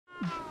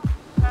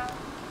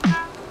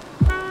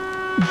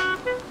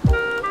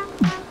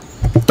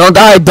Don't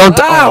die, don't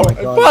die. Ow! Oh my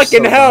God,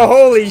 Fucking so hell, dumb.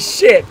 holy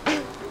shit!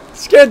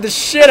 Scared the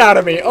shit out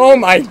of me, oh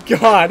my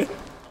god!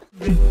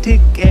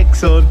 Critic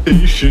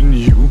exhortation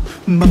you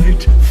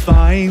might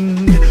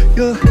find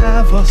you'll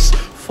have us.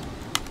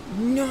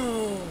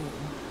 No!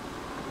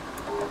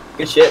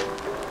 Good shit.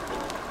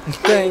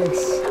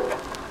 Thanks.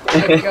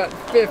 I got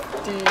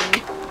 50.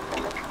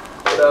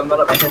 I'm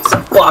not my head,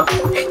 so fuck.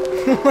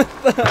 What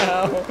the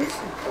hell?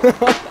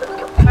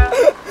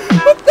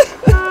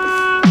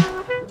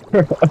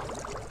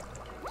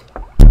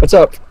 What's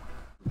up?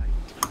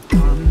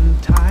 On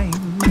time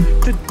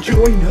to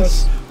join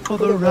us for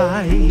the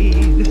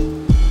ride.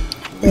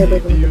 We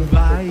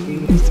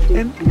devised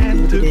an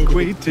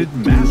antiquated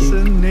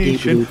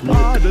machination.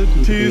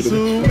 Oddities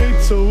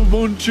await, so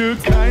won't you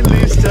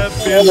kindly step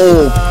in?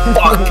 Oh,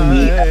 fuck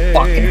me. That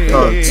fucking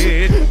hurts.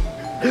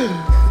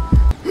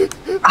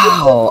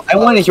 Ow, I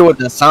want to hear what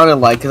that sounded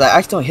like because I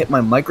accidentally hit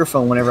my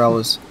microphone whenever I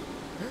was.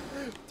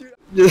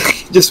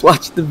 Just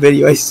watch the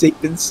video, I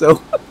synced it so.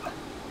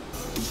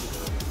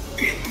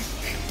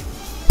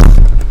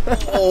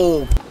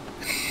 Oh.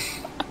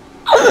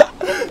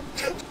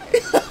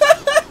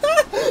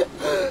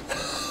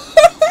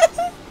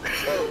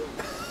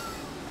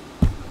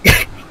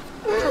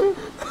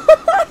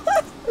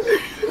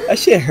 That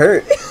shit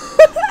hurt.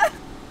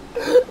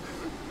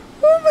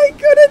 Oh my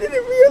god, I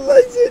didn't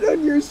realize it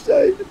on your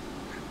side.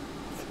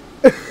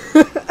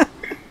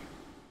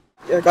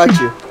 Yeah, I got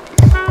you.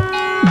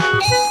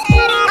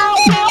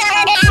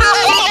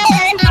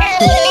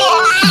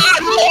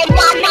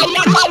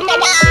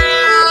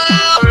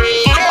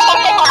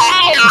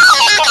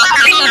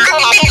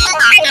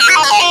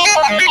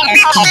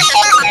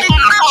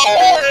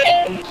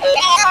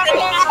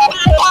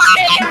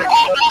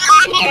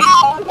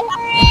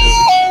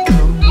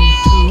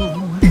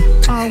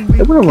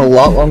 It went a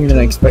lot longer than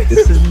I expected.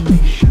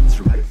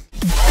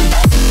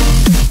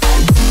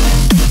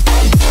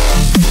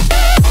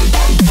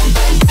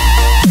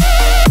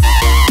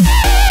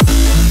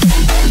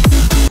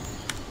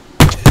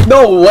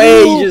 No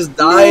way, he just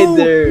died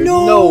there.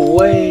 No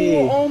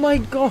way. Oh my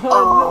god.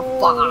 Oh, no.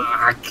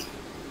 fuck.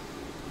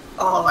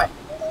 Oh,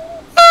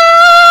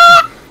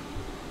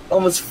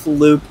 almost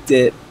fluked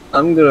it.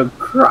 I'm gonna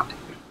cry.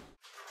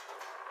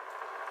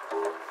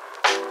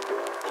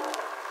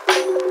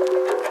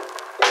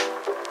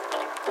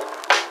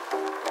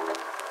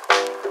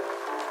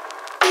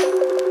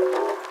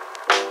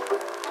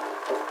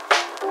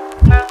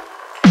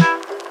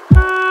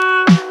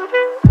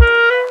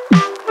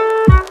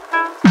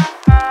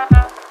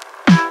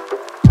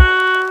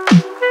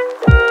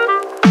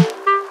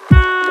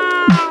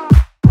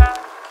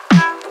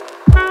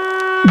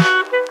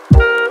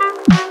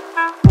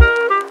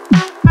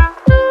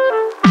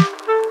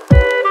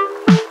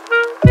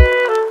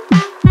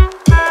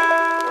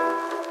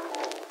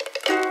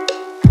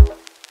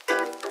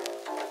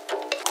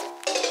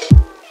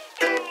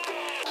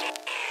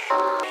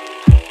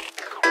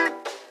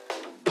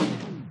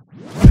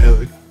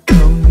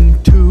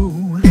 Welcome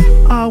to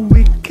our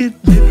wicked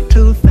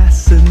little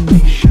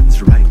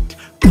fascinations, right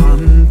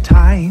on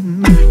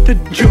time to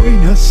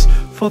join us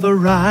for the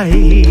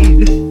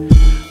ride.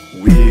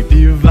 We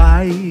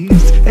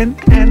devised an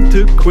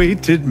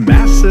antiquated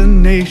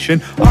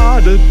machination.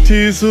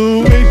 Oddities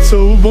await,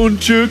 so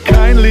won't you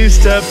kindly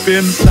step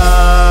inside?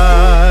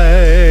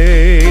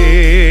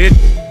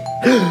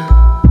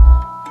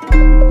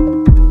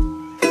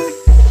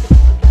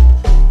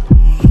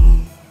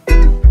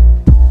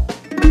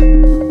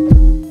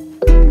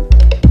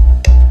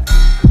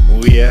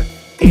 We're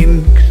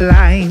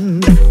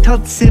inclined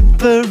toward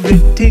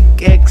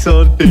sybaritic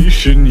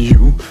exhortation.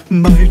 You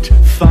might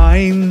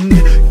find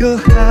you'll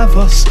have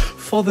us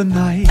for the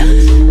night.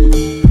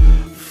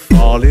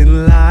 Fall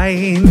in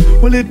line,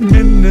 we'll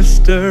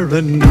administer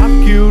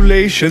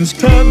inoculations.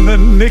 Turn the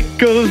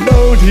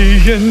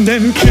Nickelodeon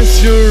and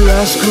kiss your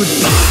ass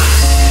goodbye.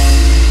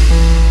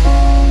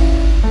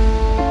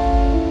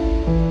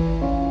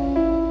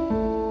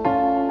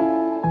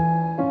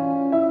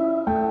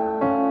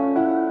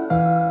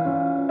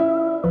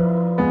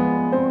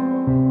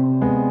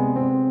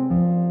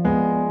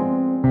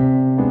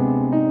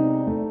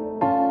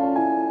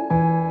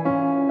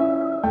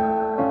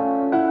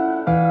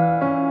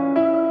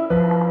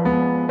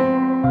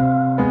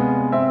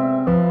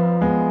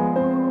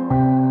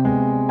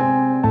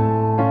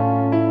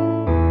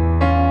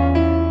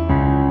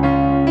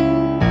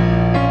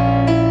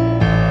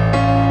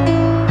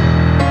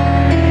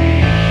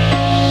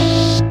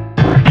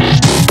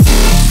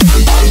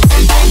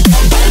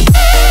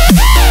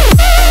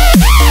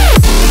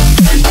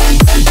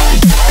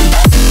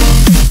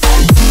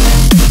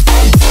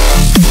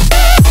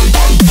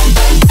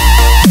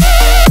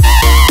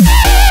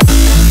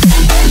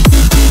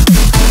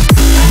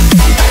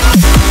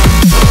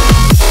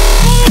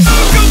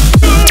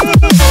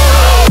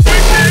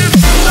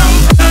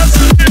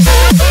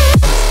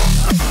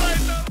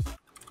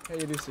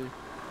 Idiocy.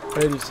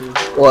 Idiocy.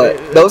 What?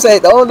 Don't say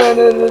it. Oh, no,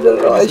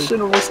 I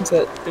shouldn't have listened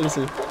to it.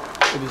 Idiocy.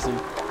 Idiocy.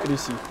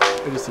 Idiocy.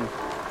 Idiocy.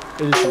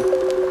 Idiocy.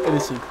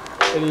 Idiocy.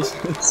 Idiocy.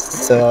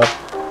 So.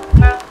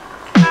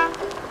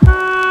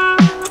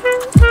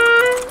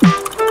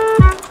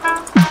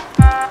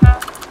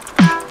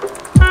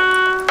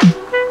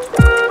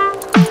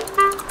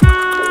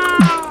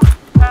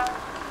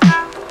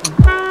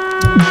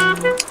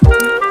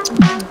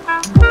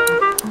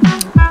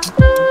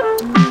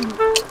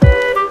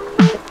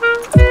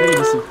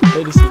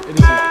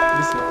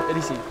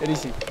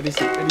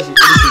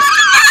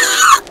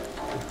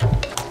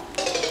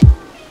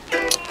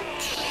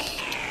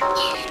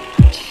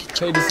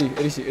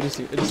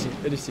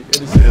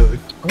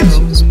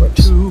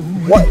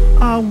 What?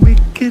 Our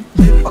wicked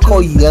I'll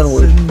call you the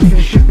N-word.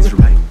 destination's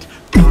right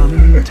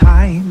on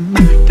time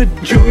to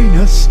join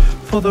us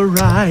for the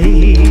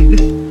ride.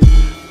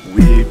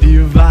 We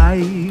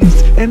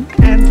devised an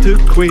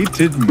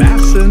antiquated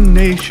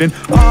machination.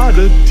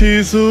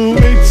 Oddities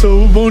await,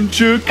 so won't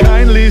you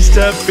kindly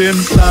step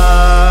inside?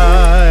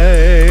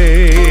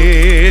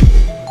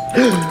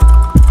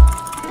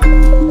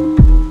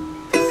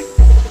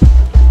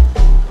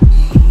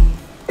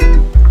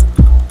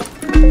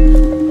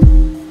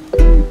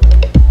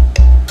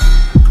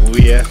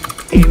 We're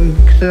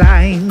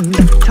inclined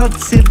toward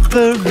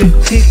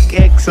sybaritic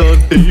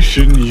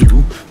exhortation.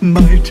 You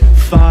might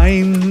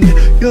find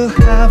you'll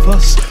have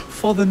us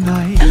for the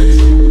night.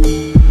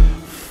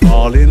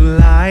 Fall in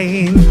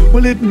line,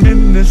 we'll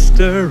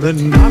administer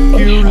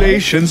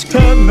inoculations.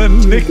 Turn the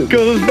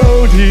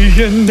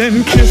Nickelodeon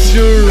and kiss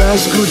your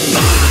ass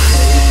goodbye.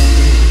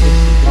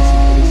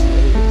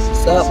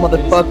 What's up,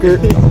 motherfucker?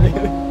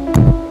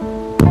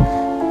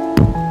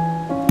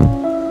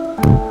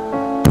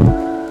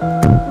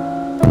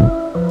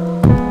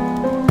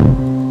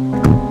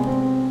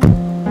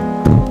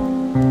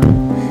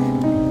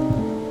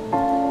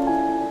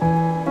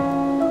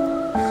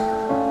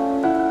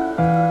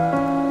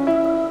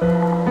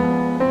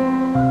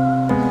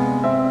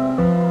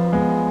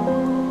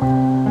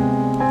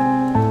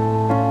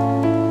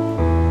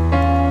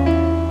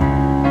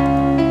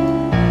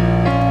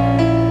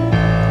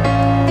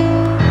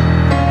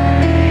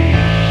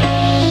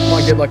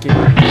 Get lucky.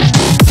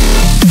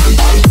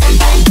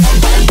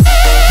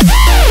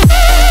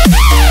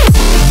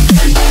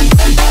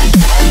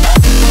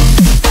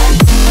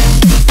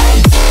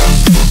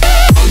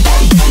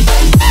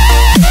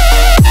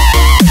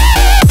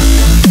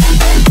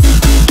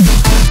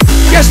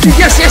 Yes, dude,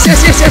 yes.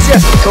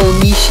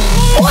 Konishi.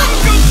 What?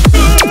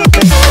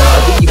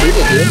 I think you did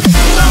it, dude.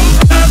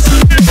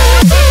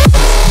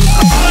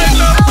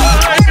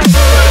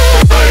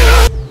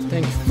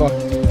 Thank fuck,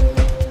 dude.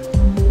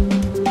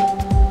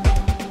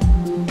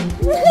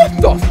 What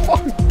the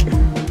fuck?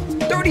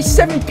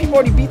 37 people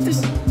already beat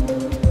this?